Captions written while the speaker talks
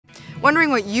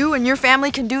Wondering what you and your family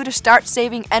can do to start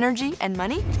saving energy and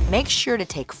money? Make sure to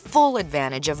take full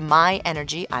advantage of My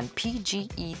Energy on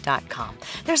PG&E.com.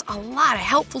 There's a lot of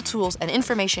helpful tools and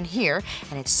information here,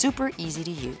 and it's super easy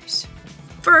to use.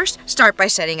 First, start by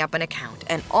setting up an account,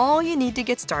 and all you need to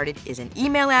get started is an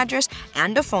email address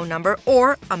and a phone number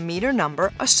or a meter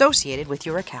number associated with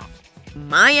your account.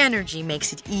 My Energy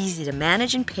makes it easy to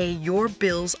manage and pay your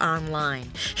bills online.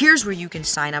 Here's where you can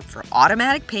sign up for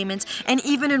automatic payments and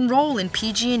even enroll in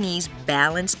PG&E's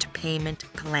balanced payment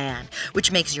plan,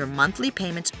 which makes your monthly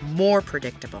payments more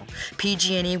predictable.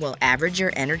 PG&E will average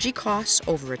your energy costs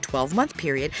over a 12-month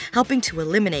period, helping to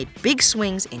eliminate big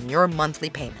swings in your monthly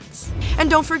payments. And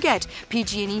don't forget,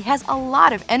 PG&E has a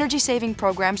lot of energy-saving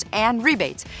programs and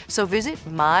rebates, so visit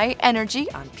My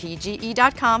Energy on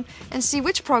PGE.com and see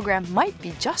which program might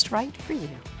be just right for you.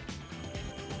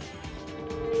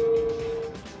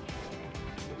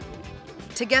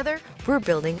 Together, we're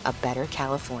building a better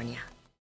California.